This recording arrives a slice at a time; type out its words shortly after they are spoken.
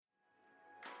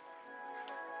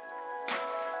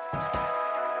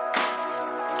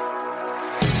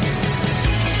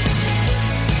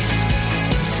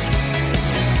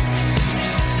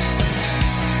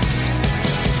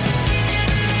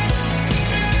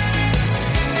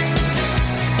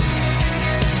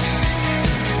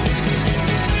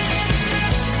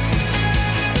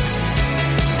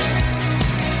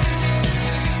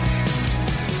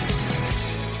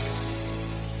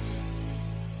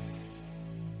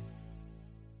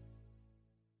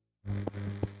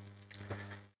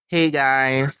Hey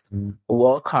guys,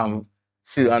 welcome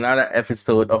to another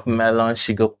episode of Melon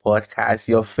Sugar Podcast,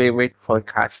 your favorite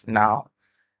podcast now,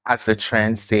 as the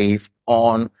trend says,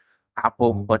 on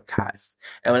Apple Podcasts.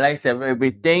 And we'd like to very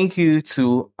big thank you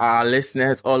to our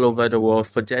listeners all over the world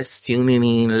for just tuning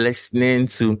in, listening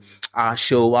to our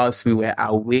show whilst we were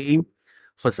away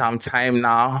for some time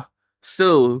now.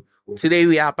 So today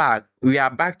we are back. We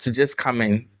are back to just come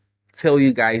and tell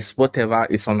you guys whatever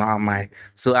is on our mind.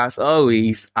 So as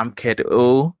always, I'm Ked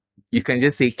O. You can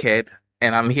just say Ked,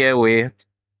 and I'm here with.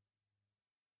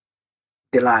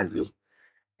 Delali.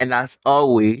 And as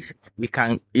always, you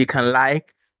can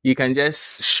just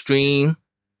stream,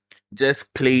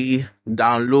 just play,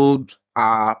 download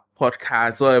our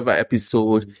podcast, whatever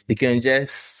episode. You can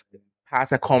just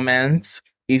pass a comment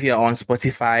if you're on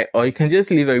Spotify, or you can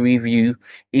just leave a review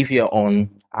if you're on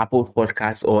Apple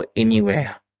Podcasts or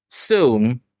anywhere.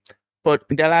 So, but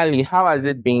Delali, how has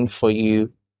it been for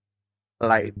you?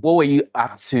 Like, what were you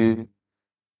up to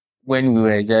when we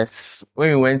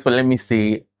went for, let me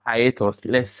say, hiatus?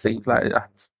 Let's say it like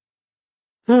that.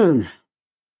 Hmm.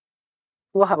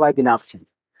 What have I been up to?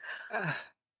 Uh,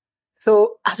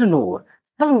 So I don't know.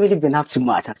 I haven't really been up to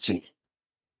much actually.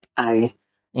 I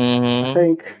Mm-hmm.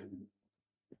 think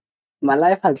my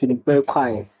life has been very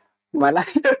quiet. My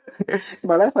life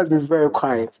my life has been very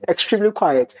quiet. Extremely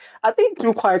quiet. I think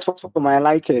too quiet for my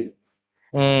liking.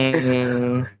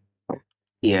 Mm-hmm.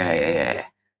 Yeah.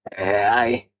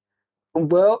 I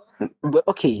well,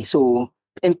 okay, so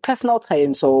in personal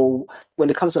time, so when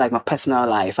it comes to like my personal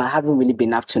life, I haven't really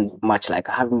been up to much. Like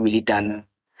I haven't really done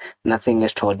nothing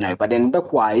extraordinary. But then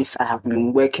work-wise, I have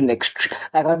been working like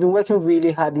I've been working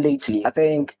really hard lately. I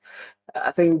think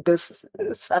I've been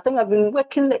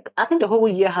working. Like, I think the whole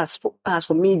year has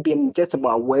for me been just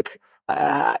about work.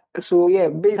 So yeah,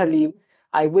 basically,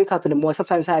 I wake up in the morning.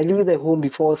 Sometimes I leave the home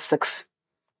before 6.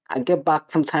 I get back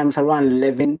sometimes around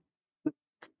 11,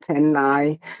 10,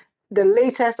 9. The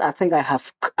latest I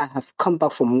have come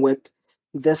back from work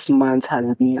this month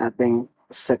has been I think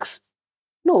 6.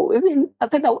 No, even I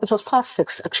think that it was past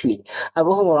 6 actually. I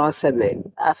got home around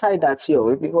 7. Aside that,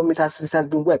 it has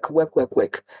been work.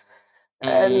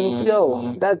 And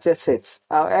Mm-hmm. that's just it.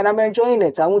 And I'm enjoying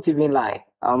it. I won't even lie.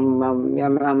 I'm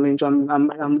enjoying.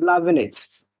 I'm loving it.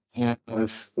 Mm-hmm.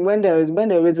 'Cause when there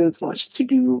isn't much to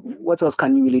do, what else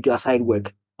can you really do aside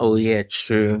work? Oh yeah,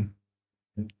 true.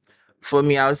 For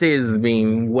me, I would say it's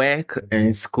been work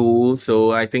and school.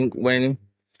 So I think when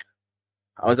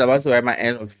I was about to write my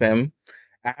end of term,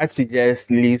 I had to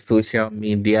just leave social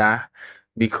media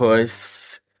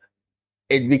because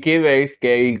it became very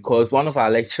scary because one of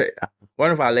our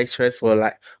lecturers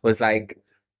was like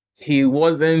he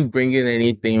wasn't bringing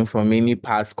anything from any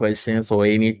past questions or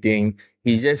anything.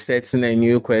 He just setting a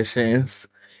new questions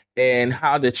and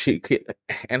how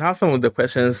some of the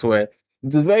questions were.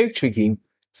 It was very tricky.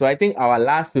 So I think our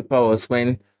last paper was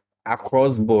when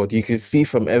across board you could see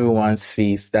from everyone's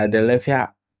face that that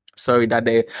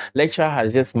the lecturer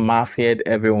has just mafiaed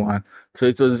everyone. So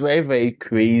it was very, very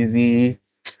crazy.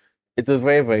 It was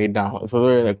very, very down.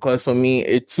 So because for me,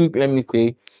 it took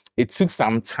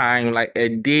some time, like a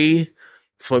day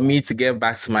for me to get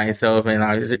back to myself. And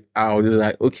I was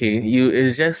like, okay,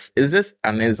 it's just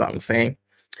an exam saying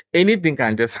anything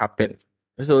can just happen.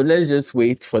 So let's just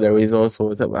wait for the results or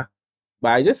whatever.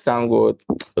 But I just sound good.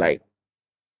 Like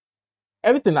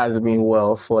everything has been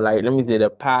well for like, let me say the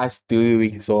past 3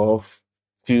 weeks or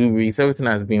 2 weeks. Everything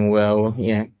has been well.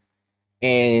 Yeah.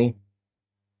 And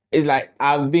it's like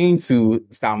I've been to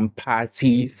some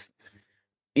parties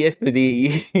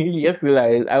yesterday.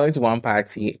 Yesterday, I went to one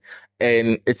party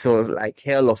and it was like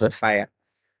hell of a fire.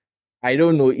 I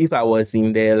don't know if I was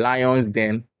in the Lion's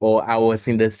Den or I was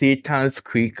in the Satan's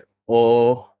Creek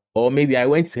or maybe I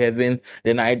went to heaven,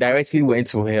 then I directly went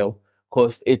to hell.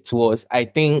 Because it was, I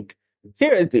think,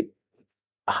 seriously,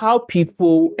 how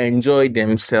people enjoy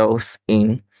themselves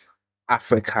in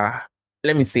Africa,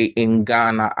 let me say in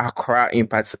Ghana, Accra in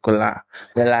particular,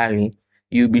 Lali,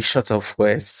 you'll be short of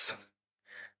words.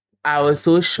 I was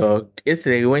so shocked.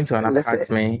 Yesterday, we went to an Listen,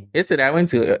 apartment. Yesterday, I went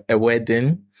to a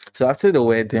wedding. So after the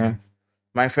wedding,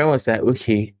 my friend was like,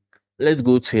 okay, let's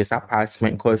go to his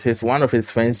apartment because it's one of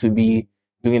his friends to be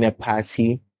doing a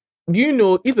party. Do you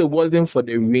know if it wasn't for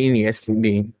the rain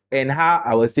yesterday and how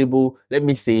I was able, let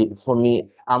me say, for me,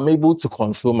 I'm able to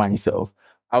control myself.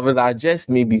 I would have just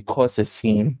maybe cause a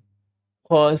scene.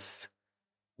 Because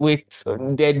with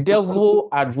the devil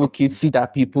advocacy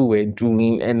that people were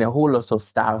doing and a whole lot of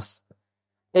stuff,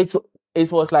 it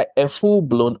it was like a full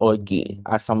blown orgy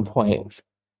at some point.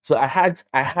 So I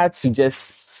had to just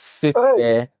sit hey,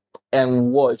 there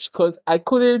and watch because I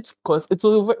couldn't because it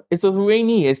was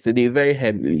raining yesterday very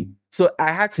heavily. So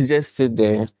I had to just sit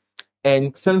there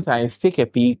and sometimes take a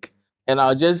peek and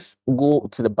I'll just go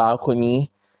to the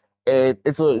balcony. And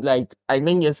it was like I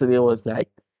think yesterday was like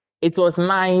it was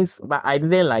nice, but I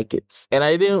didn't like it. And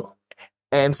I didn't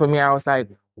and for me, I was like,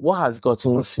 what has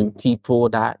gotten to people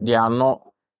that they are not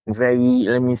very,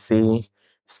 let me say,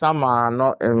 some are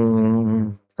not,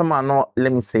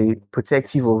 let me say,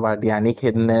 protective over their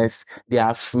nakedness. They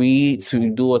are free to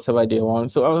do whatever they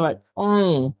want. So I was like,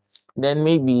 then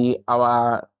maybe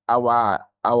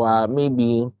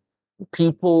maybe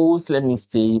people's, let me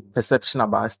say, perception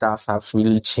about stuff have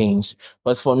really changed.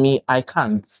 But for me, I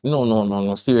can't. No, no, no,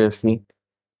 no, seriously.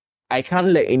 I can't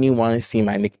let anyone see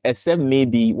my nick, except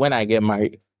maybe when I get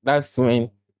married. That's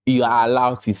when you are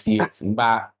allowed to see it.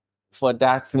 But for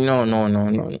that, no, no, no,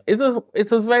 no. No. It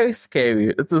was very scary.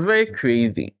 It was very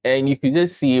crazy. And you could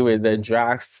just see with the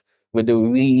drugs, with the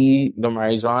weed, the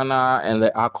marijuana, and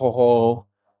the alcohol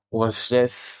was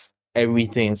just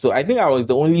everything. So I think I was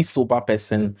the only sober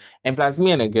person. And plus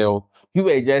me and a girl, we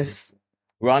were just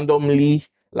randomly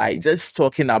like just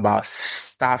talking about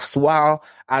stuffs while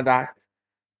other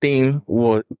thing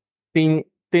was thing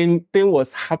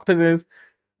was happening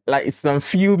like some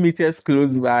few meters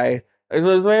close by. It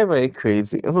was very, very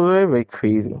crazy. It was very, very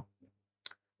crazy.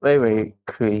 Very, very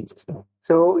crazy.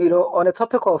 So, on the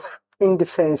topic of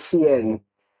indecency and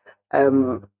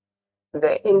um,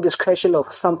 the indiscretion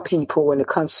of some people when it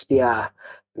comes to their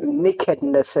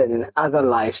nakedness and other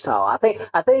lifestyle, I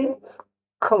think,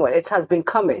 come on, it has been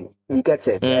coming. You get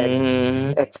it,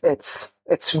 and Mm,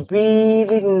 it's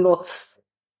really not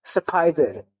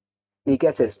surprising. You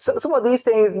get it. So some of these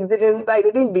things they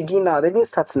didn't begin now. They didn't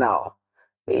start now.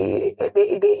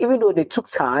 Even though they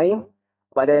took time,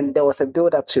 but then there was a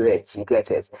build up to it. You get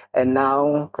it. And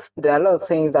now there are a lot of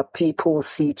things that people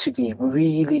see to be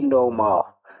really normal.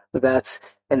 That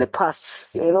in the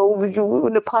past, in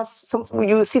the past,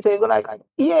 you sit there and go like,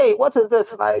 "Yay, what is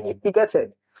this?" Like you get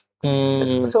it.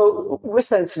 mm, So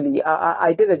recently,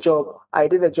 I did a job. I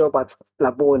did a job at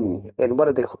Laboni in one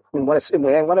of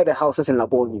the houses in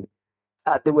Laboni.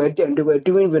 They were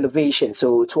doing renovation,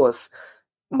 so it was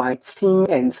my team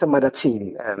and some other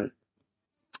team,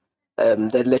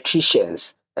 the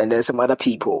electricians, and then some other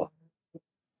people.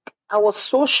 I was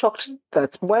so shocked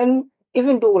that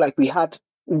even though like we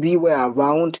were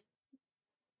around,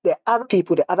 the other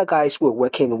people, the other guys who were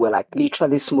working were like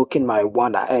literally smoking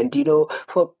marijuana. And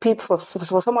for people,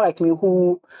 for someone like me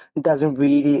who I don't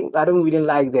really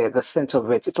like the sense of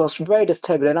it. It was very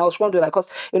disturbing, and I was wondering, like, cause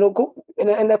in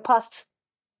the past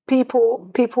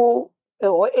people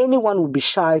or anyone would be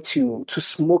shy to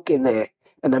smoke in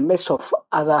the midst of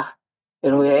other,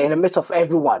 in the midst of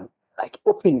everyone, like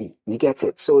openly. You get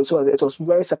it? So it was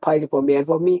very surprising for me, and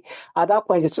for me at that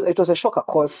point it was a shock. Of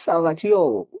course, I was like,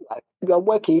 yo, like, you are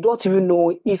working, you don't even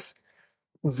know if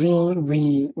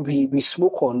we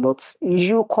smoke or not.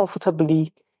 You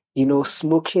comfortably,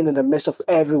 smoking in the midst of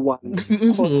everyone,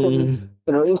 causing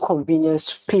inconvenience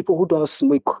to people who don't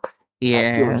smoke.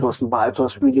 Like, yo, it yeah. was bad. It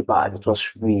was really bad. It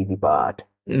was really bad.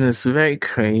 It's very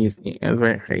crazy. It's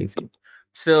very crazy.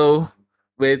 So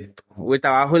with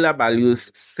our hula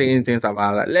values saying things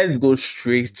about that, let's go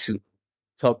straight to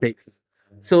topics.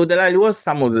 So what's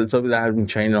some of the topics that have been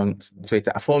trending on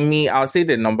Twitter? For me, I'll say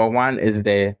the number one is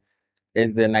the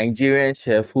Nigerian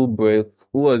chef who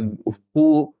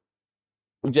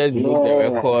just broke the Yeah.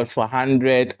 record for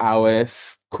 100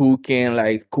 hours cooking.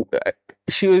 Like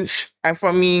and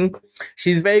for me,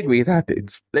 she's very great at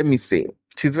it. Let me say,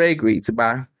 she's very great.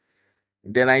 But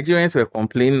the Nigerians were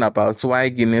complaining about why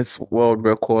Guinness World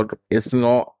Record is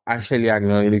not actually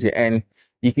acknowledged, and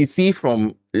you can see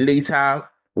from later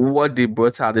what they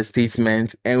brought out the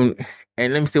statement, and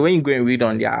let me say when you go and read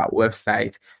on their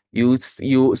website, you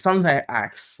sometimes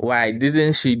ask why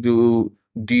didn't she do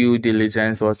due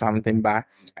diligence or something, but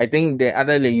I think the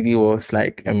other lady was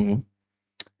like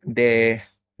the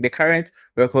the current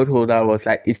record holder was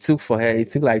like it took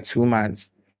like 2 months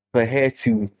for her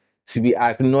to be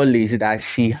acknowledged that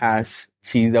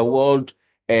she's the world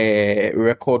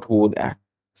record holder.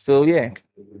 So yeah,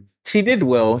 she did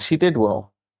well. She did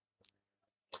well.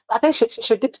 I think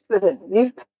she did. Listen,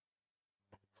 if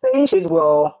saying she did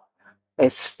well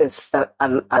is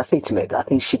an statement. I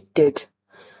think she did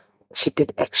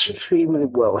extremely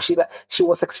well. She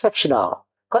was exceptional.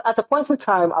 'Cause at a point in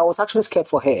time, I was actually scared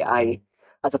for her.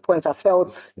 At a point, I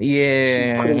felt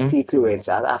she couldn't Yeah. see through it.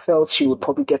 I felt she would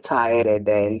probably get tired and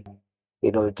then,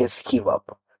 just give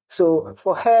up. So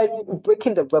for her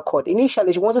breaking the record,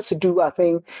 initially she wanted to do, I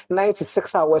think,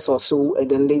 96 hours or so, and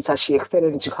then later she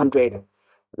extended it to 100.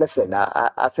 Listen,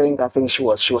 I think she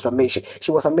was amazing.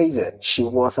 She was amazing. She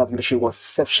was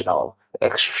exceptional,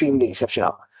 extremely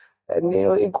exceptional. And you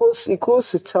know, it goes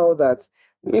to tell that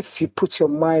if you put your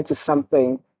mind to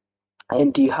something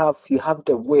and you have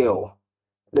the will,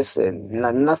 listen,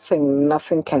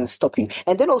 nothing can stop you.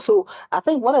 And then also, I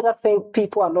think one other thing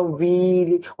people are not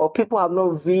really, or people have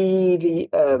not really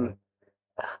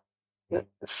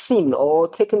seen or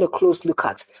taken a close look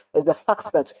at is the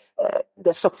fact that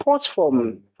the support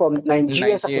from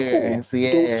Nigerians as a whole, Nigerians,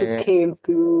 those who yeah, came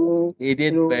through, they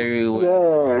you did know, very well.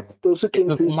 yeah, those who It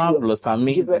came was through marvelous,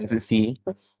 give amazing it. to see.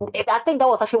 I think that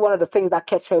was actually one of the things that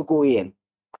kept her going.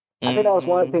 I think that was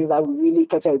one of the Mm, things that really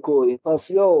kept her going because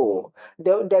yo,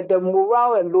 the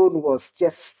morale alone was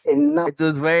just enough, it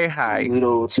was very high. you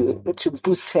know, to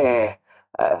boost her.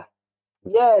 Uh,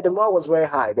 yeah, the morale was very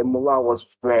high. The morale was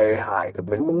very high.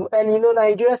 And you know,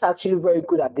 Nigerians are actually very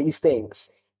good at these things.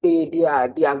 They are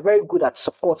very good at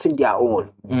supporting their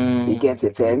own. You Mm, get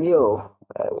it? And yo,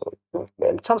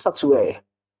 thumbs up to her.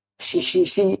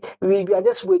 We are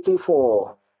just waiting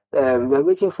for we're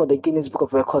waiting for the Guinness Book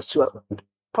of Records to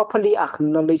properly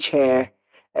acknowledge her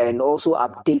and also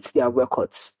update their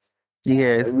records.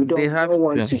 yes, they We have don't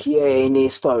want to. to hear any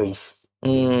stories.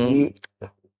 Mm,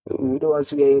 We don't want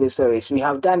to hear any stories. We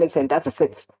have done it and that is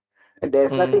it. And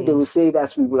there's nothing they mm, will say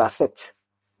that we will accept.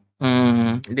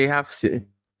 they have to.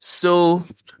 So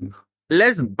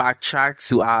let's backtrack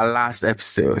to our last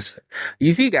episode.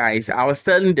 You see, guys, I was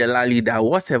telling the lady that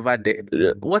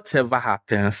whatever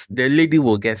happens, the lady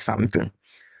will get something.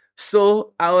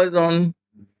 So I was on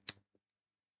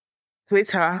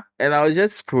Twitter and I was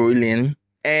just scrolling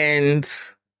and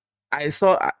I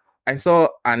saw I saw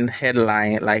an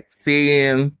headline like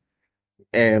saying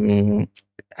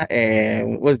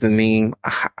what's the name?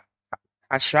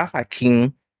 Ashraf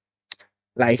Hakim,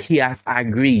 like he has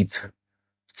agreed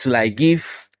to like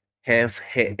give her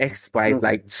ex-wife Mm.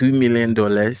 like $2 million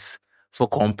for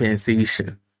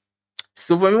compensation.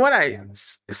 So for me, when I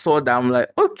saw that, I'm like,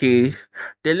 okay,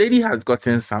 the lady has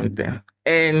gotten something.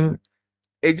 And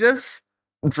it just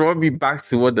brought me back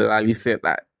to what the lady said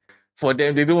that for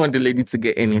them, they don't want the lady to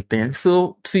get anything.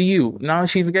 So to you, now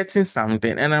she's getting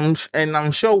something. And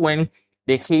I'm sure when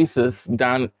the case is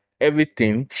done,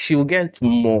 everything, she'll get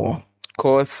more.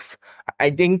 Cause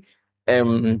I think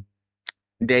um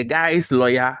the guy's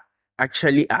lawyer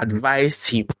actually advised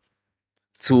him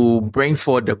to bring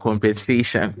forward the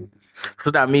compensation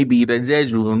so that maybe the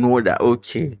judge will know that,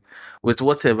 okay, with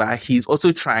whatever, he's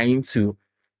also trying to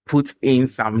put in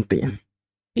something.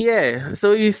 Yeah,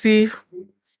 so you see,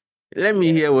 let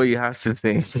me hear what you have to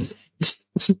say.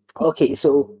 Okay,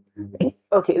 so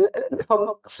okay,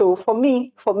 so for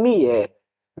me,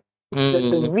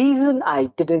 the Mm, reason I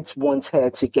didn't want her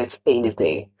to get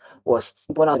anything was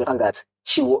one of the fact that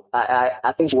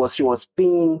I think she was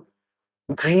being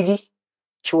greedy.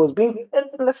 She was being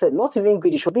listen, not even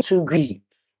greedy. She was being too greedy.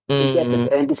 You get it,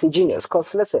 mm, and disingenuous.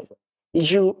 Cause listen,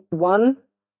 you one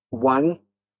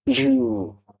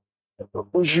you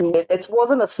it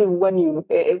wasn't as if when you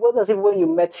it wasn't as if when you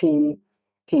met him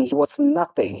he was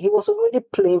nothing. He was already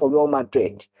playing for Real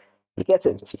Madrid. You get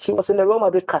it? He was in the Real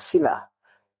Madrid Casilla.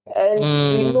 And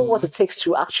we know what mm. it takes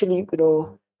to actually, you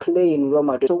know, play in Real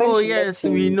Madrid. So when Oh, she met yes,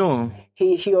 we him, know.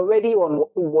 he already on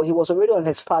he was already on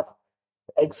his path.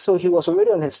 So he was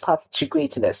already on his path to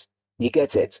greatness. You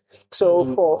get it? So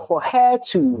Mm, for her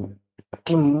to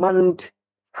demand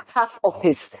half of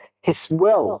his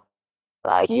wealth,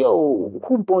 like yo,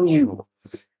 who born you?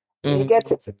 You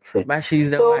get mm. it? But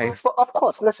she's the So wife. for, of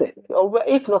course, listen.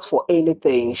 If not for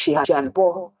anything, she had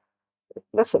born.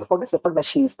 Listen, forget the fact that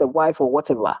she's the wife or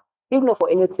whatever. Even not for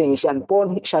anything, she had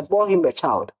born him a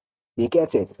child. You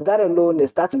get it? That alone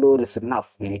is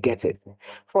enough. You get it?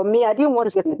 For me, I didn't want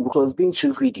to get it because I was being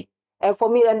too greedy. And for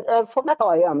me, and for that's how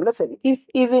I am. Listen, if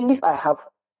even if I have,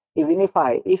 even if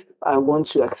I want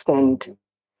to extend,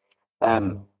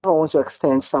 if I want to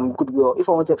extend some goodwill, if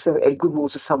I want to extend a goodwill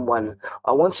to someone,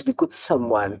 I want to be good to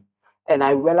someone, and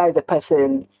I realize the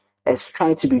person is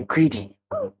trying to be greedy.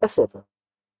 Listen,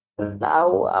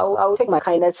 I'll take my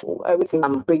kindness, everything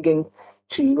I'm bringing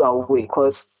to you away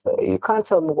because you can't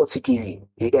tell me what to give you.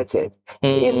 You get it?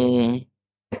 Mm,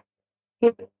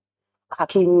 If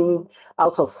Hakim,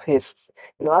 out of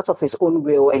out of his own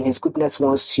will and his goodness,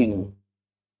 wants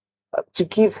to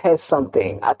give her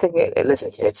something, I think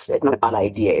listen, it's not a bad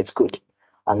idea. It's good.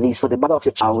 At least for the mother of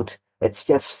your child, it's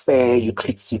just fair. You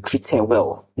treat her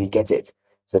well. You get it.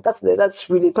 So that's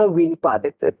really it's not really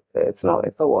bad. It's not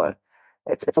what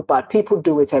it's not bad. People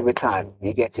do it every time.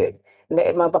 You get it.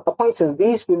 My point is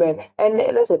these women and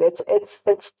listen, it's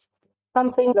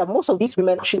something that most of these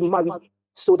women actually marry.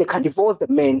 so they can divorce the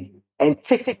men and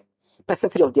take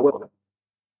percentage of their wealth.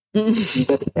 You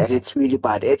get it? And it's really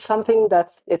bad. It's something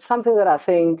that I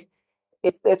think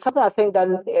it's something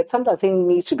I think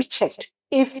needs to be checked.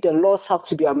 If the laws have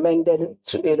to be amended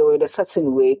to, in a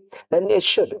certain way, then it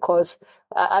should. Because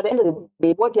at the end of the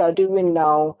day, what they are doing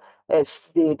now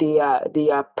is they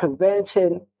are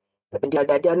preventing.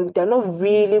 They're not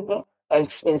really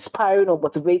inspiring or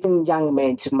motivating young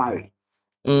men to marry,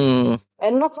 Mm,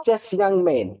 and not just young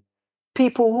men,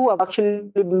 people who have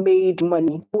actually made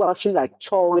money, who have actually like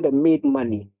toiled and made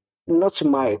money, not to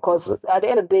marry. Because at the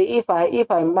end of the day,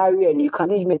 if I marry and you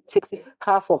can even take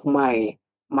half of my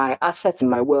assets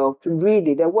and my wealth,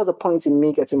 really, there was a point in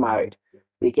me getting married.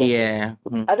 You get it? yeah.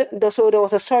 So there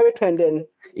was a story trending.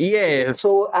 Yes.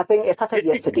 So I think it started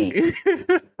yesterday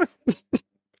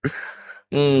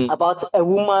Mm, about a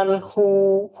woman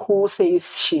who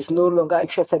says she's no longer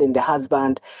interested in the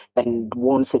husband and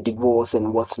wants a divorce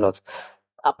and whatnot.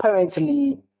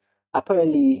 Apparently,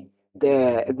 apparently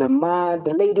the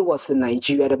lady was in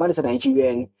Nigeria. The man is a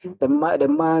Nigerian. The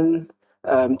man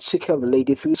took care of the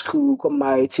lady through school, got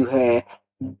married to her,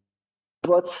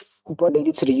 brought brought the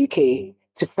lady to the UK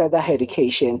to further her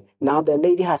education. Now the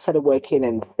lady has started working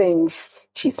and thinks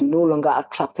she's no longer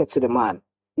attracted to the man.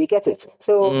 You get it?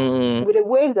 So mm, with the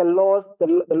way the laws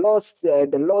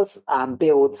are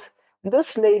built,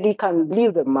 this lady can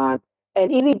leave the man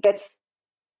and even get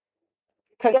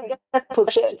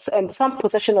possession and some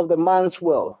possession of the man's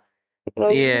wealth.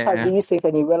 You look at yeah. these things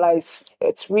and you realize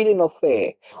it's really not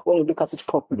fair when you look at it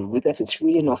properly, because it's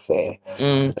really not fair.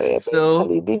 So, Mm, so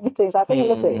basically, these things, I think,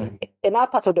 listen, mm, in our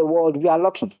part of the world, we are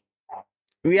lucky.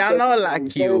 we You are get not it? We are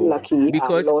lucky, very lucky.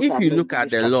 Our because laws if are you very, look very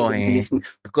at the structured law, in this.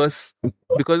 because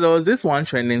there was this one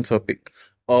trending topic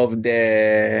of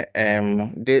this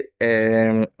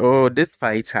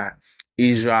fighter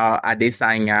Israel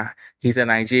Adesanya. He's a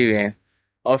Nigerian.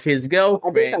 Of his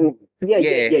girlfriend, Yeah,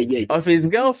 yeah, yeah, yeah, yeah. of his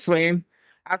girlfriend.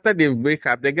 After they break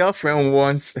up, the girlfriend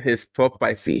wants his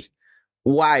property.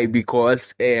 Why?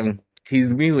 Because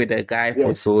he's been with the guy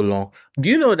for Yes, so long. Do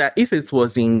you know that if it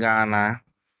was in Ghana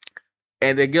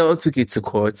and the girl took it to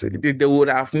court, they would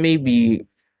have maybe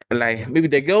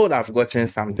the girl would have gotten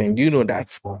something. Do you know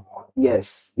that?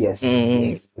 yes, yes,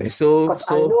 yes. So Because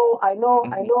I know, I know,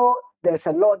 I mm, know. There's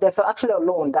a law. There's actually a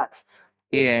law on that.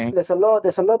 yeah, There's a law.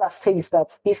 There's a law that states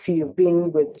that if you've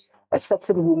been with a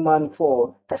certain woman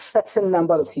for a certain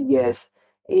number of years,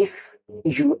 if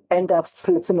you end up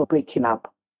splitting or breaking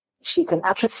up, she can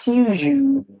actually sue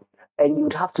you, and you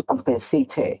would have to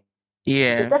compensate her.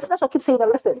 yeah, That's what I keep saying. That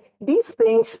listen, these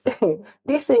things,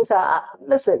 these things are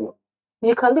listen.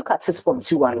 You can look at it from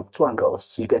two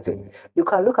angles. You get it. You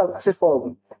can look at it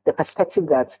from the perspective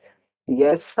that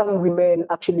yes, some women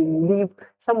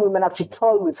actually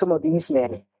toy with some of these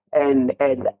men, and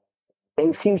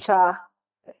in future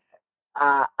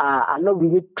are not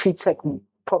really treated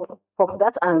from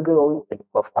that angle.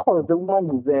 Of course, the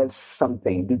woman deserves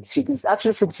something. She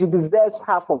deserves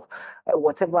half of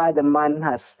whatever the man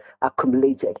has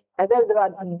accumulated. And then there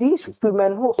are these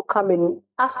women who also come in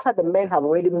after the men have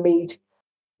already made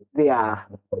their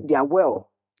their wealth.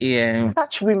 yeah.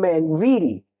 Such women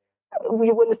really, when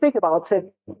you think about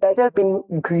it, they're just being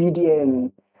greedy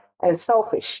and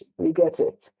selfish. You get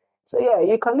it? So yeah,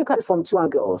 you can look at it from two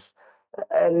angles.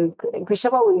 And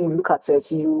whichever way you look at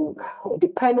it, you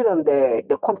depending on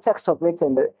the context of it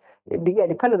and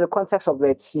depending on the context of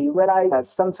it, you realize that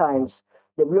sometimes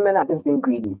the women are just being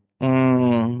greedy.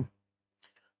 Mm.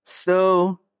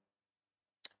 So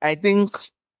I think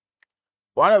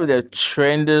one of the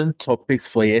trending topics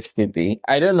for yesterday,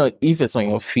 I don't know if it's on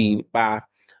your feed, but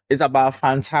it's about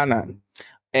Fantana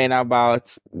and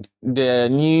about the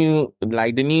new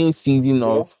season Yeah,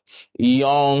 of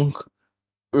Young,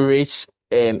 Rich,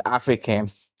 and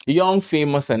African. Young,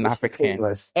 Famous, and rich and African.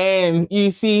 famous. And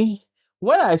you see,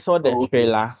 when I saw the Okay.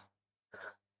 trailer,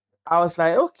 I was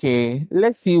like, okay,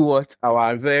 let's see what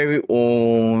our very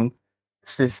own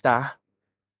sister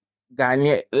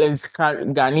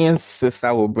Ghanaian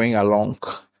sister will bring along.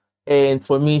 And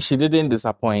for me, she didn't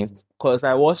disappoint because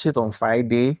I watched it on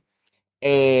Friday.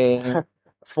 And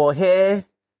for her,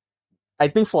 I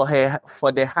think for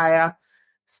the higher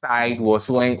side was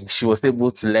when she was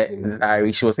able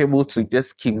to she was able to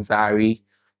just keep Zari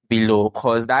below,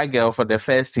 because that girl for the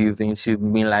first season, she's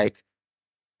been like,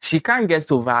 she can't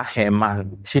get over her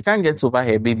man. She can't get over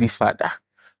her baby father.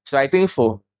 So I think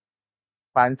for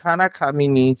Fantana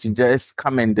coming in to just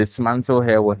come and dismantle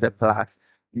her was a plus.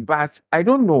 But I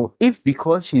don't know if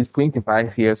because she's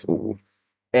 25 years old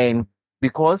and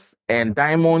because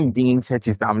Diamond being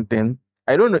 30 something,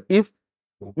 I don't know if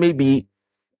maybe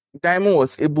Diamond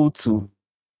was able to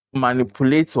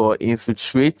manipulate or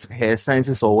infiltrate her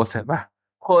senses or whatever.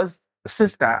 Because,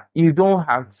 sister, you don't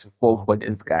have to fall for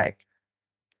this guy.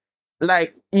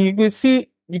 Like you can see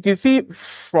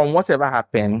from whatever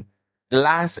happened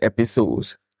last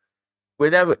episode,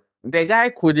 whatever the guy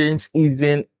couldn't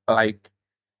even like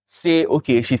say,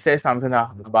 okay, she said something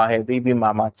about her baby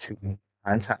mama to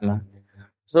Antana.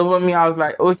 So for me, I was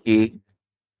like, okay,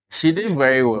 she did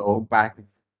very well, but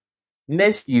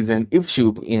next season, if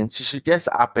she'll be in, she should just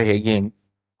up her game.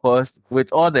 Because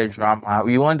with all the drama,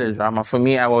 we want the drama. For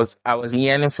me, I was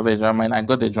yearning for the drama and I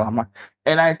got the drama.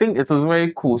 And I think it was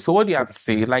very cool. So what do you have to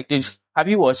say? Like have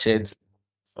you watched it?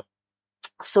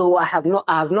 So I have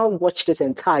not watched it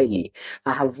entirely.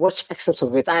 I have watched excerpts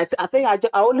of it. I think I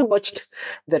only watched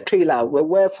the trailer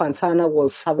where Fantana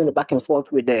was having a back and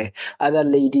forth with the other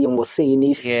lady and was saying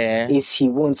Yeah. if she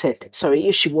wanted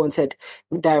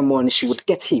Diamond, she would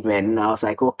get him. And I was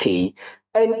like, okay.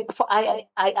 And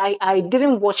I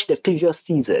didn't watch the previous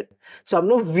season, so I'm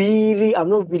not really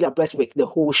abreast with the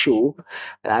whole show.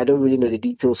 I don't really know the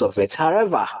details of it.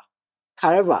 However,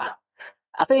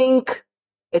 I think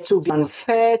it would be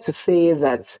unfair to say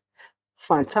that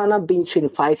Fantana, being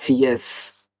 25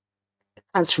 years,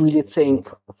 can't really think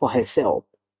for herself.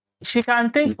 She can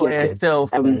think You for get it?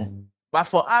 herself. But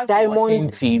for us watching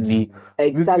Diamond, TV, we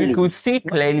exactly. could see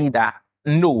clearly that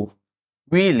no,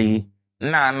 really,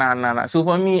 nah. So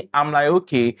for me, I'm like,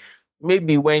 okay,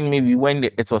 maybe when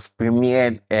it was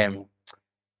premiered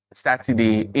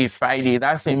Saturday, Friday,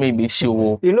 that's when maybe she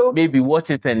will maybe watch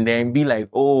it and then be like,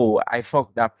 oh, I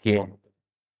fucked up here.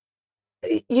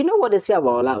 You know what they say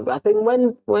about love? I think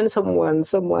when someone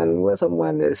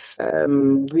is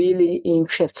really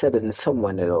interested in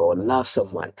someone or love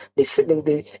someone, they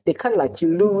kind of like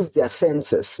lose their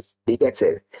senses. They get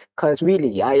it because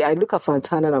really, I look at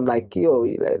Fantana and I'm like, yo,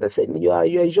 listen, you're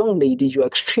a young lady, you're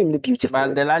extremely beautiful.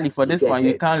 But Delali, for this one,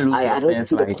 you can't lose your I don't sense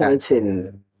see the like point that.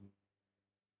 in.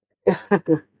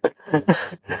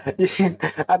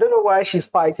 I don't know why she's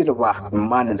fighting over a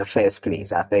man in the first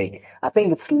place. I think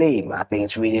it's lame. I think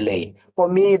it's really lame. For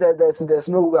me, there's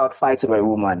no way I'd fight over a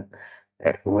woman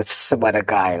with some other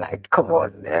guy. Like, come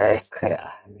on,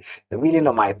 really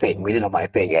not my thing. Really not my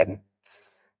thing. And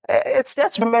it's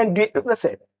just women.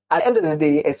 Listen, at the end of the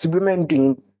day, it's women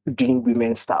doing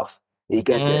women stuff. You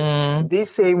get it? These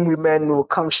same women will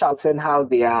come shouting how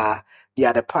they are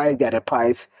the prize, they are the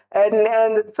prize,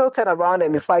 and so turn around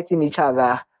and be fighting each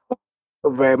other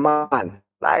over a man.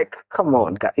 Like, come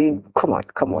on, guys, come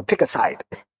on, pick a side.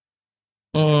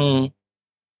 Really,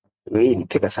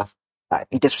 pick a side.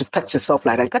 You disrespect yourself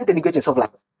like that. You can't denigrate yourself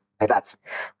like that.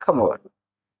 Come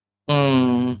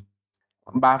on.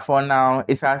 But for now,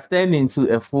 it has turned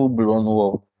into a full-blown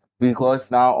war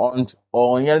because now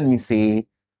let me say,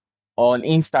 on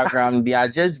Instagram, they are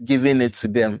just giving it to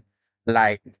them,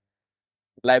 like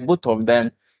both of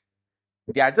them.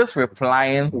 They are just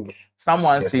replying.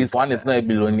 Someone says one is not a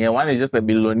billionaire, one is just a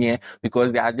billionaire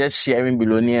because they are just sharing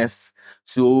billionaires.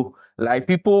 So like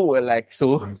people were like,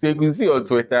 so you can see on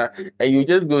Twitter and you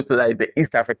just go to like the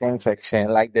East African section,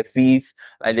 like the feeds,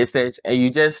 like the search, and you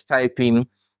just type in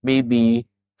maybe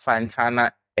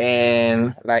Fantana.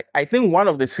 And like I think one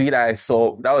of the tweets I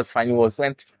saw that was funny was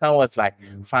when someone was like,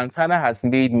 Fantana has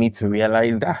made me to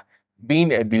realize that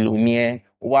being a billionaire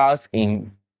whilst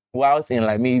in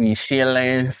like maybe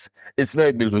shillings, it's not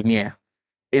a billionaire.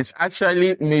 It's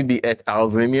actually maybe a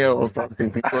thousandaire or something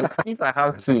because if I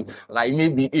have to like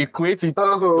maybe equate it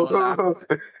to dollar,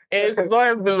 it's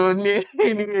not a billionaire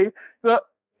anyway. So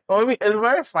for me, it's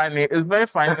very funny. It's very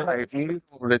funny like reading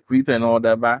the tweets and all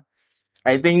that. But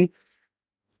I think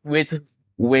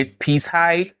with Peace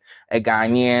Hyde, a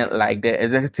Ghanaian, like the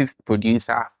executive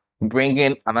producer,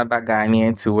 bringing another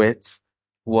Ghanaian to it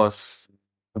was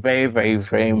very, very,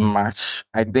 very much.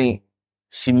 I think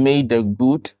she made the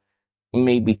good,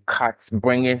 maybe cut,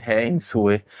 bringing her into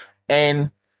it.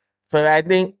 And so I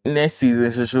think next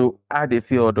season she should add a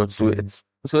few other to it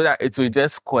so that it will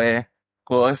just square.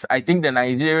 Because I think the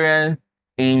Nigerian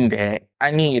in there,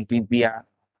 I need a BBR.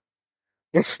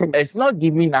 It's not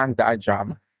giving us that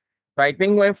drama. So I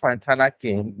think when Fantana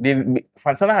came,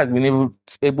 Fantana has been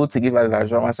able to give us that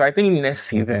drama. So I think next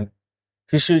season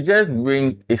he should just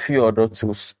bring a few other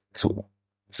tools to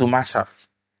match up,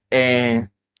 and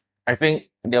I think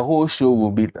the whole show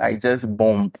will be like just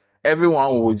bomb.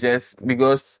 Everyone will just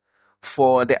because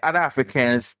for the other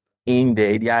Africans in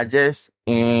there, they are just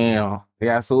they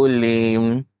are so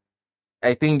lame.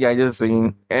 I think they are just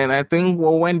saying, and I think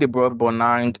when they brought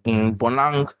Bonang in,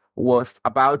 Bonang was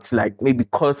about to like maybe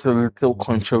cause a little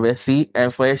controversy,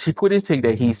 and for her, she couldn't take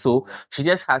the heat, so she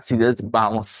just had to just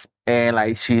bounce and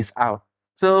like she's out.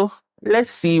 So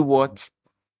let's see what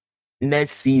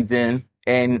next season.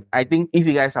 And I think if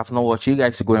you guys have not watched, you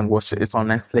guys should go and watch it. It's on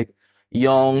Netflix.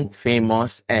 Young,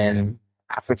 Famous, and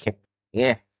African.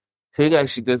 Yeah. So you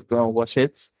guys should just go and watch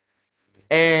it.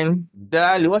 And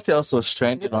Dali, what else was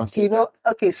trending on Twitter?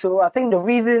 Okay, so I think the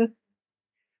reason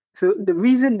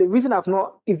I've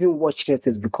not even watched it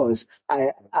is because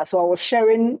I was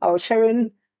sharing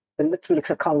the Netflix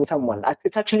account with someone.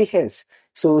 It's actually his,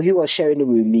 so he was sharing it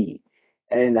with me,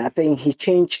 and I think he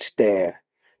changed the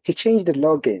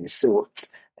login. So,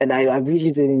 and I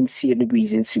really didn't see any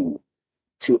reason to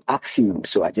ask him,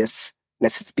 so I just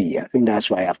let it be. I think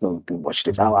that's why I've not been watched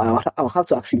it. I'll have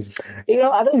to ask him.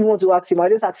 I don't even want to ask him. I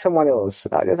just ask someone else.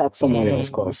 I just ask someone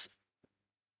else because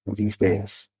these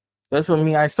days. That's for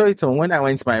me. I saw it on when I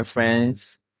went to my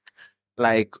friends,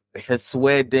 like his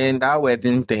wedding, that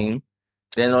wedding thing.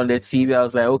 Then on the TV, I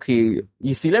was like, okay,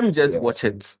 you see, let me just watch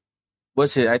it.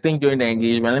 Watch it. I think during the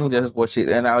engagement, let me just watch it.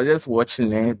 And I was just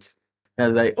watching it. And I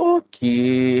was like,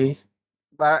 okay,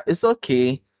 but it's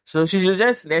okay. So she should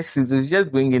just next season,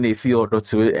 just bring in a few order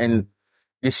to it, and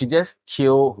they should just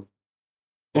kill,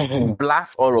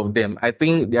 blast all of them. I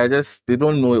think they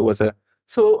don't know it was a.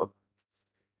 So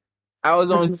I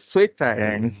was on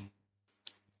Twitter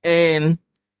and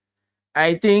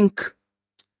I think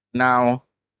now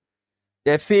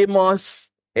the famous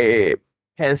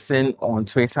person on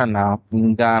Twitter now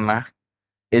in Ghana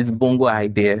is Bongo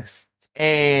Ideas.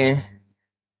 And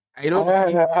I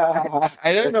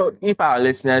don't know if our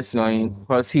listeners know him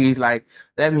because he's like,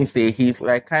 let me say, he's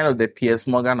like kind of the Piers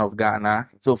Morgan of Ghana.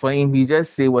 So for him, he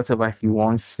just say whatever he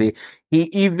wants to say.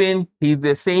 He's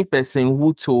the same person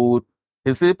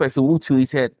the same person who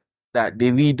tweeted that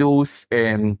the videos,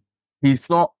 he's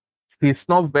not, he's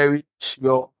not very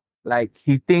sure. Like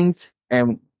he thinks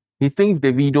the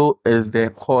video is the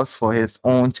cause for his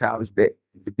own child's death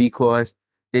because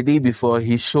the day before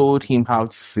he showed him how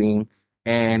to sing,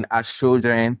 and as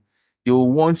children, they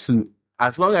will want to,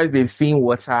 as long as they've seen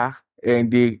water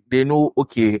and they know,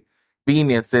 okay,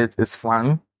 being in it is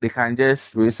fun, they can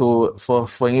just, so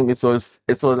for him, it was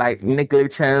like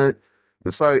negligent.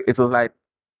 Sorry, it was like,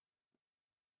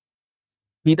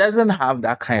 he doesn't have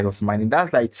that kind of money.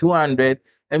 That's like 200,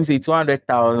 let me say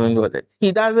 200,000.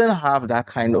 He doesn't have that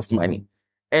kind of money.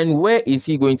 And where is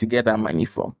he going to get that money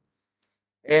from?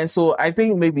 And so I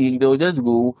think maybe they'll just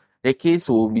go, the case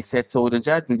will be settled. The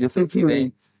judge will just, okay,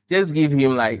 then just give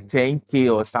him like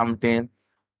 10K or something.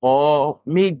 Or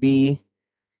maybe,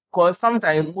 because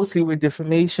sometimes, mostly with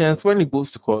defamations, when it goes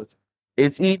to court,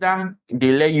 it's either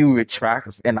they let you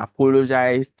retract and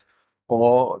apologize,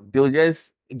 or they'll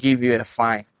just give you a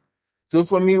fine. So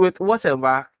for me, with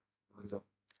whatever,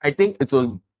 I think it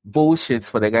was bullshit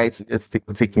for the guy to just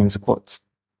take him to court.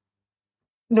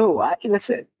 No,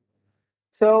 listen.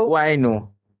 So Why no?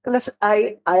 listen,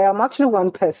 I am actually one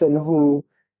person who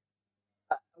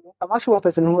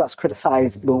has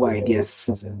criticized low ideas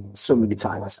so many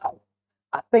times.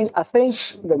 I think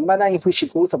the manner in which he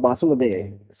goes about some of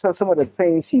the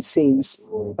things he says,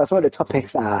 or some of the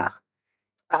topics are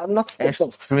not the best.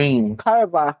 Extreme.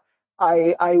 However,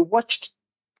 I watched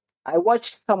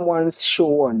someone's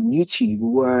show on YouTube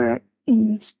where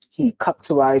he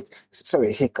characterized,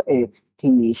 sorry, he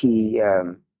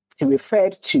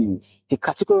referred to, he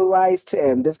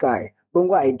categorized this guy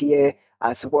Bongo Idea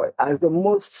as the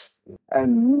most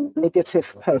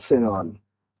negative person on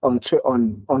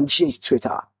GH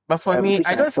Twitter. But for me, which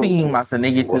I don't felt see him as a was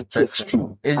negative too person.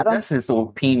 extreme. It's just his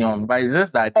opinion, but it's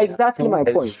just that Exactly my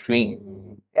point.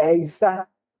 extreme.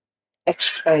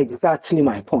 Exactly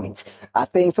my point. I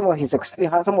think some of his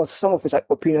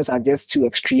opinions are just too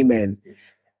extreme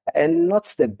and not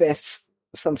the best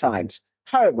sometimes.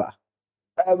 However,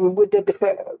 with the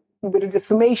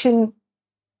defamation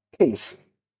case,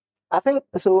 I think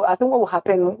so. I think what will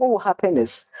happen. What will happen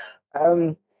is,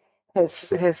 um,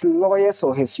 his lawyers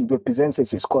or his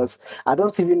representatives, because I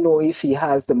don't even know if he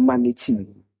has the money to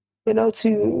get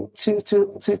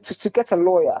a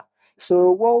lawyer.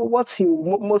 So what he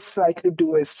will most likely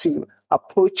do is to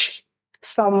approach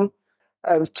some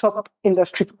top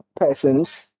industry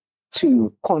persons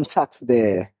to contact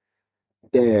the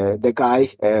guy,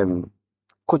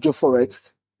 Kojo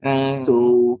Forex.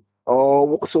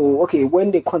 So okay,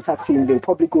 when they contact him, they'll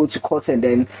probably go to court and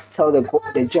then tell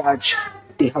the judge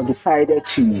they have decided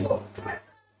to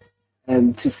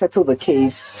settle the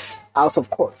case out of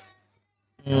court.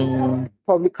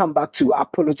 Probably come back to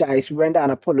apologize, render an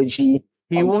apology.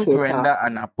 He on won't Twitter. render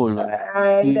an apology.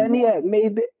 And then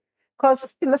maybe because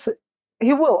listen,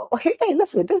 he will. Hey,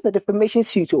 listen, this is the defamation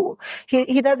suit.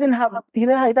 He doesn't have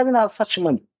such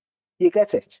money. You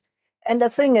get it. And the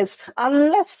thing is,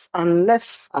 unless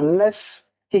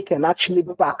he can actually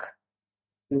back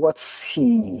what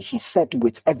he said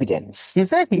with evidence, He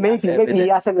said he has maybe he evidence.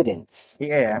 has evidence.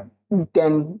 Yeah.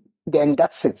 Then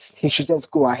that's it. He should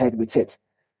just go ahead with it.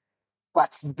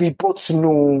 But we both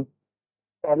know,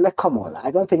 like, come on,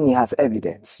 I don't think he has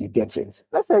evidence. You get it?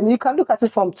 Listen, you can look at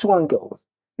it from two angles.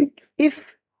 If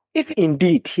if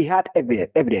indeed he had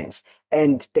evidence,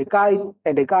 and the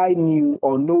guy knew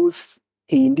or knows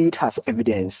he indeed has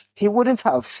evidence, he wouldn't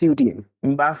have sued him.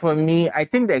 But for me, I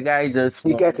think the guy just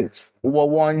You get it?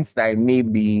 wants like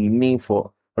maybe me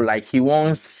for like he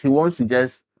wants to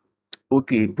just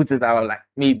okay put it out like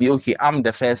maybe okay I'm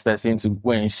the first person to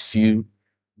go and sue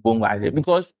Bongwale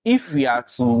because if we are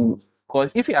to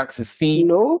see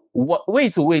No, what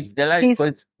wait the lie he's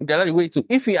because the lie wait to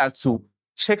if we are to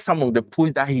check some of the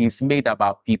posts that he's made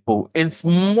about people, it's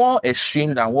more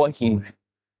extreme than what he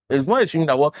it's more extreme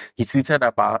than what he tweeted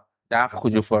about that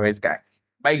Kojo Forest guy.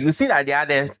 But you see that the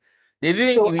others, they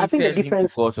didn't so I even think the send him to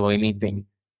difference. court or anything.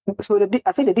 So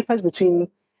I think the difference between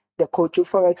the culture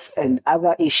forex and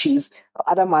other issues,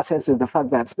 other matters, is the fact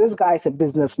that this guy is a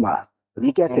businessman.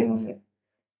 You get it,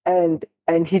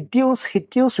 and he deals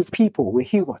with people with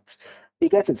he wants. You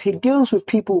get it. He deals with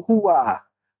people who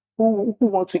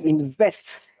want to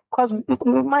invest. Because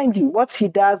mind you, what he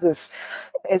does is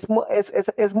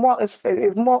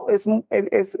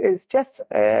just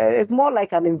it's more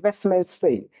like an investment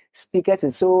thing. You get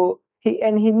it. So he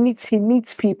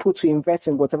needs people to invest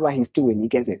in whatever he's doing. You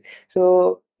get it.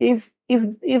 So if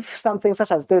something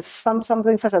such as this,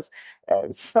 something such as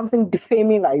something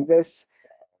defaming like this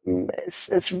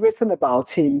is written about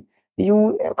him,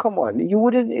 you come on, you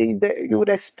would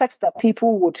expect that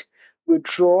people would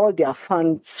withdraw their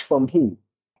funds from him,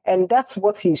 and that's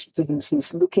what he's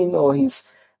looking, or he's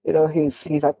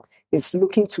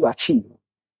looking to achieve.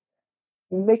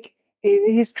 Make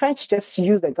He's trying to just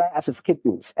use the guy as a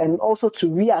scapegoat, and also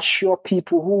to reassure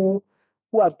people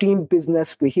who are doing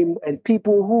business with him, and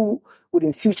people who would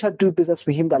in future do business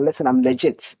with him, that listen, I'm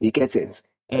legit. You get it?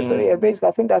 So yeah, basically,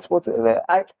 I think that's what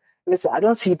I listen. I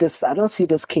don't see this. I don't see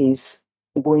this case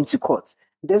going to court.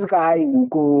 This guy will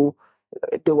go.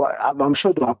 I'm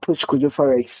sure they'll approach Kojo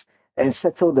Forex and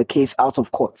settle the case out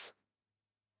of court.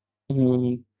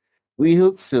 Mm, we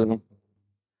hope so.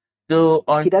 So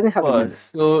He on doesn't have the money. course.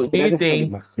 So He do you doesn't have the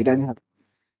think money. He doesn't have.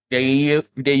 the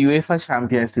UEFA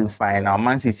Champions League final,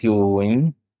 Man City will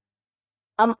win?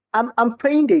 I'm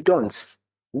praying they don't.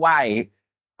 Why?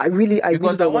 I really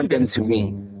Because I don't want want them them to to win.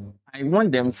 win. I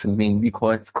want them to win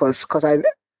because Cause I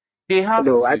they have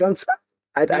no, I to. don't.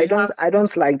 They have I to.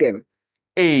 don't like them.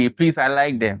 Hey, please, I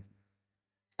like them.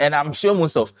 And I'm sure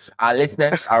most of our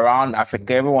listeners around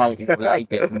Africa, everyone will like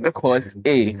them because,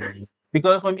 hey,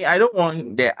 because for me, I don't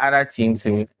want the other team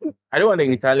to win. I don't want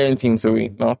the Italian team to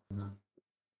win. No.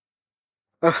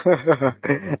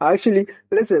 Actually,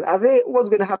 listen. I think what's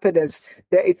going to happen is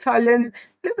the Italian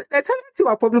team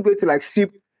are probably going to like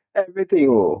sweep everything.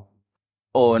 Oh,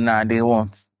 Oh, nah, they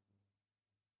won't.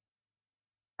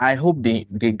 I hope they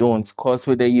don't. Because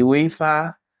with the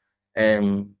UEFA,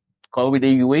 because with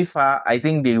the UEFA, I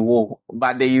think they will.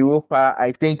 But the Europa,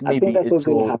 I think I think maybe that's it what's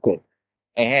going to will. happen.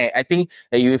 I think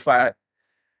the UEFA,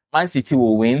 Man City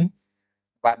will win,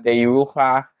 but the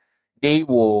Europa, they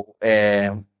will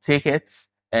take it,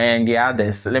 and the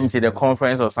others, let me say the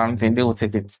conference or something, they will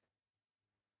take it.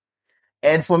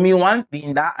 And for me, one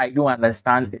thing that I don't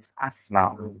understand is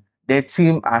Arsenal, the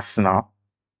team Arsenal.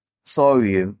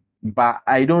 Sorry, but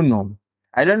I don't know.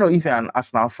 I don't know if you're an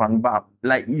Arsenal fan, but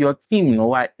like your team, you know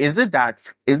what? Wait,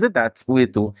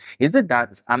 oh, is it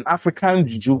that an African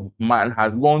juju man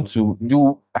has gone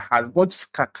to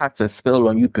cast a spell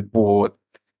on you people?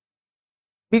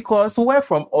 Because where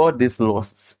from all this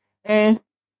loss? Eh,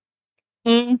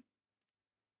 mm,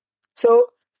 So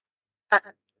uh,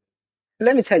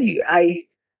 let me tell you, I,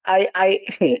 I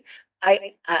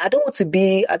don't want to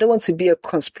be a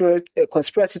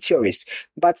conspiracy theorist,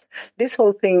 but this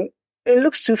whole thing, it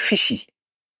looks too fishy.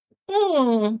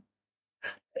 mm,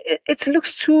 It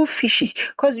looks too fishy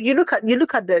because you look at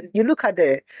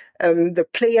the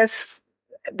players,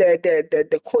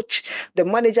 the coach, the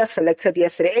manager selected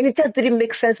yesterday, and it just didn't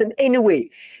make sense in any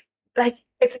way. Like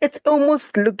it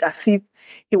almost looked as if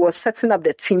he was setting up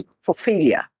the team for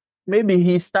failure. maybe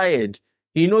he's tired.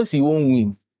 He knows he won't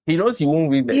win. He knows he won't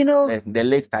win You know, the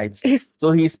league title. he's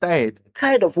So he's tired.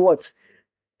 tired of what?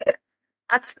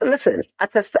 Listen,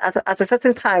 at a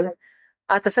certain time,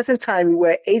 we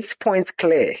were 8 points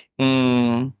clear.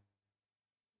 Mm.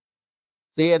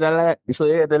 So yeah, the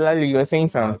lie, you were saying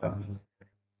something.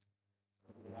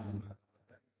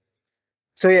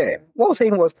 So yeah, what I was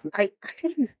saying was,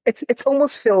 it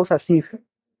almost feels as if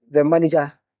the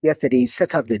manager yesterday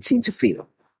set up the team to fail.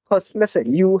 Because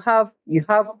listen, you have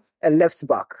a left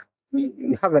back,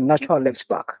 you have a natural left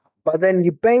back, but then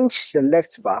you bench the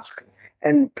left back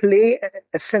and play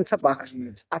a centre back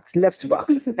at left back,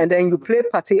 and then you play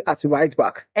Partey at right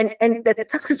back, and the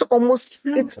tactics almost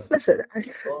it's listen.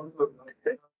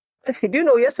 Do you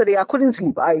know yesterday I couldn't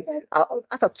sleep. I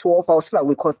after 12 I was still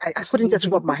awake because I couldn't just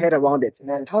wrap my head around it.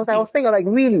 And I was thinking like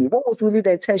really, what was really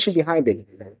the intention behind it?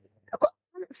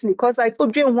 Honestly, because I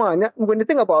told you when you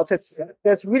think about it,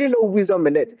 there's really no wisdom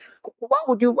in it. Why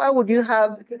would you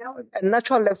have a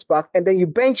natural left back and then you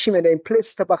bench him and then play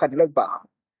step back at the left back?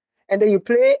 And then you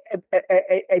play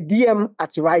a DM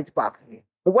at right back.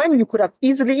 When you could have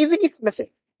easily, even if let's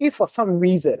say, if for some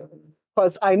reason,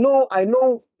 because I know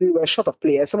we were short of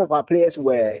players, some of our players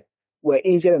were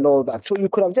injured and all that. So you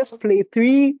could have just played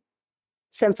three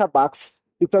centre backs.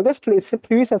 You could have just played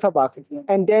three centre backs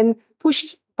and then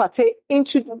pushed Pate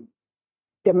into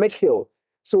the midfield.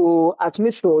 So at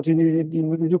midfield,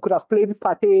 you could have played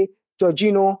Pate,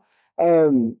 Jorginho,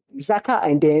 Zaka,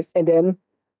 and then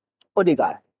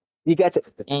Odegaard. You get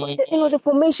it. The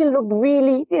formation looked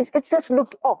really. It just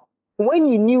looked off. When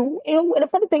you knew, and the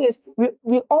funny thing is,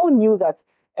 we all knew that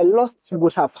a loss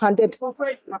would have handed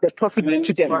the trophy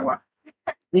to them.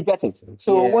 You get it.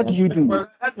 So what do? You do,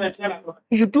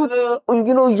 you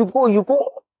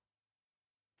go.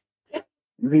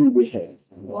 Really.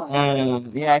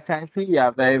 Yeah, I can see you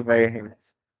are very, very hurt.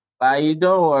 But you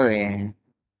don't worry.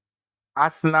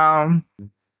 Arsenal,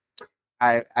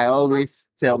 I always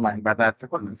tell my brother,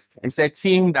 it's a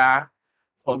team that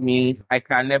for me I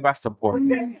can never support.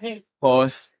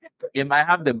 Because they might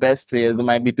have the best players, they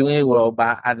might be doing well,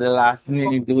 but at the last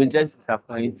minute they will just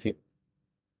disappoint you.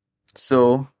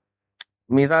 So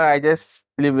me that I just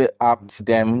leave it up to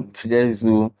them to just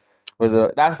do.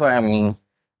 That's what I mean.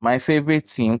 My favorite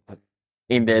team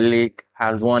in the league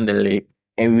has won the league,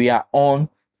 and we are on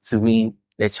to win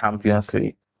the Champions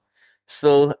League.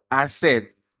 So I said,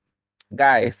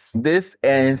 guys, this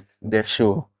ends the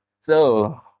show.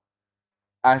 So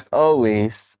as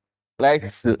always,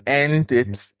 like to end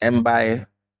it and by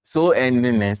so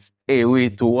ending it,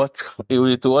 to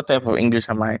what type of English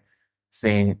am I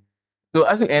saying? So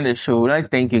as we end the show, I'd like to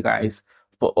thank you guys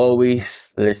for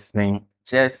always listening.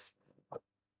 Just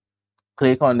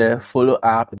click on the follow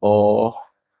app or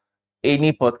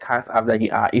any podcast app that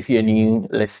you are. If you're a new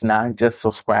listener, just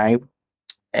subscribe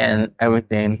and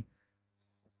everything.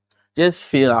 Just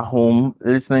feel at home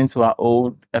listening to our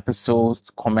old episodes,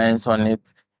 comments on it,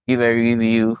 give a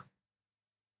review,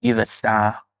 give a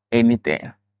star,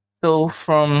 anything. So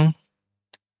from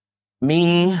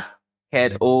me,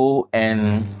 Head O,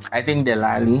 and I think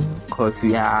Delali, because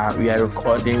we are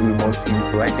recording remotely,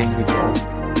 so I think it's all.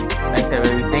 Thanks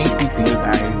everything.